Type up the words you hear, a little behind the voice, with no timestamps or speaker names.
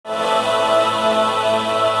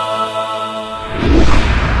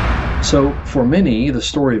So, for many, the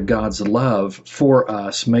story of God's love for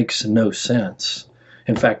us makes no sense.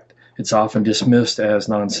 In fact, it's often dismissed as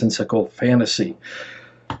nonsensical fantasy.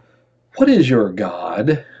 What is your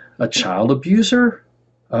God? A child abuser?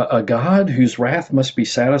 A God whose wrath must be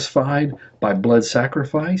satisfied by blood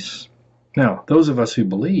sacrifice? Now, those of us who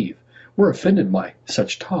believe, we're offended by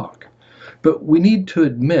such talk. But we need to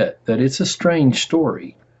admit that it's a strange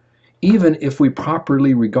story, even if we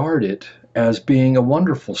properly regard it as being a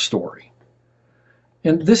wonderful story.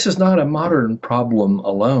 And this is not a modern problem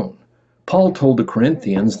alone. Paul told the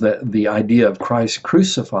Corinthians that the idea of Christ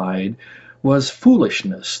crucified was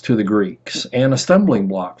foolishness to the Greeks and a stumbling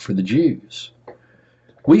block for the Jews.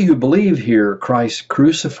 We who believe hear Christ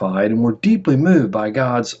crucified and were deeply moved by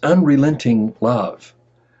God's unrelenting love.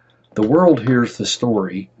 The world hears the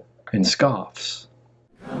story and scoffs.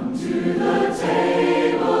 Come to the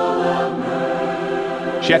table of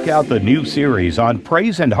mercy. Check out the new series on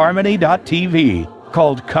praiseandharmony.tv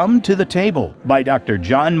called Come to the Table by Dr.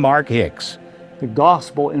 John Mark Hicks. The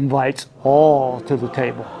gospel invites all to the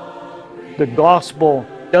table. The gospel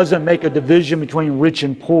doesn't make a division between rich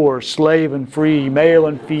and poor, slave and free, male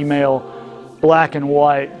and female, black and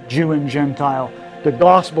white, Jew and Gentile. The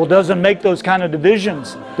gospel doesn't make those kind of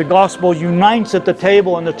divisions. The gospel unites at the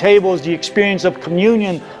table, and the table is the experience of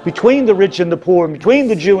communion between the rich and the poor, between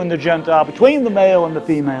the Jew and the Gentile, between the male and the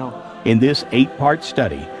female. In this 8-part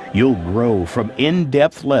study, you'll grow from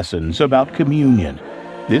in-depth lessons about communion.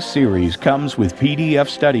 This series comes with PDF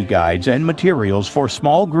study guides and materials for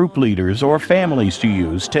small group leaders or families to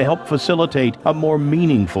use to help facilitate a more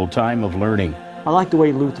meaningful time of learning. I like the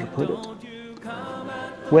way Luther put it.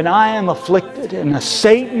 When I am afflicted and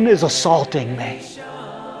Satan is assaulting me,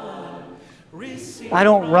 I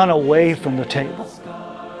don't run away from the table.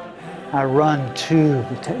 I run to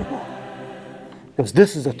the table. Because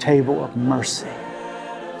this is a table of mercy.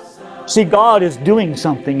 See, God is doing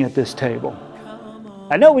something at this table.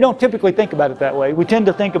 I know we don't typically think about it that way. We tend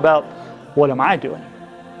to think about, what am I doing?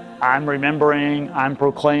 I'm remembering, I'm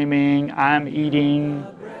proclaiming, I'm eating.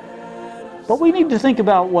 But we need to think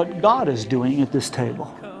about what God is doing at this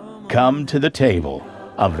table. Come to the Table.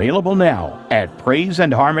 Available now at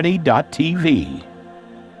praiseandharmony.tv.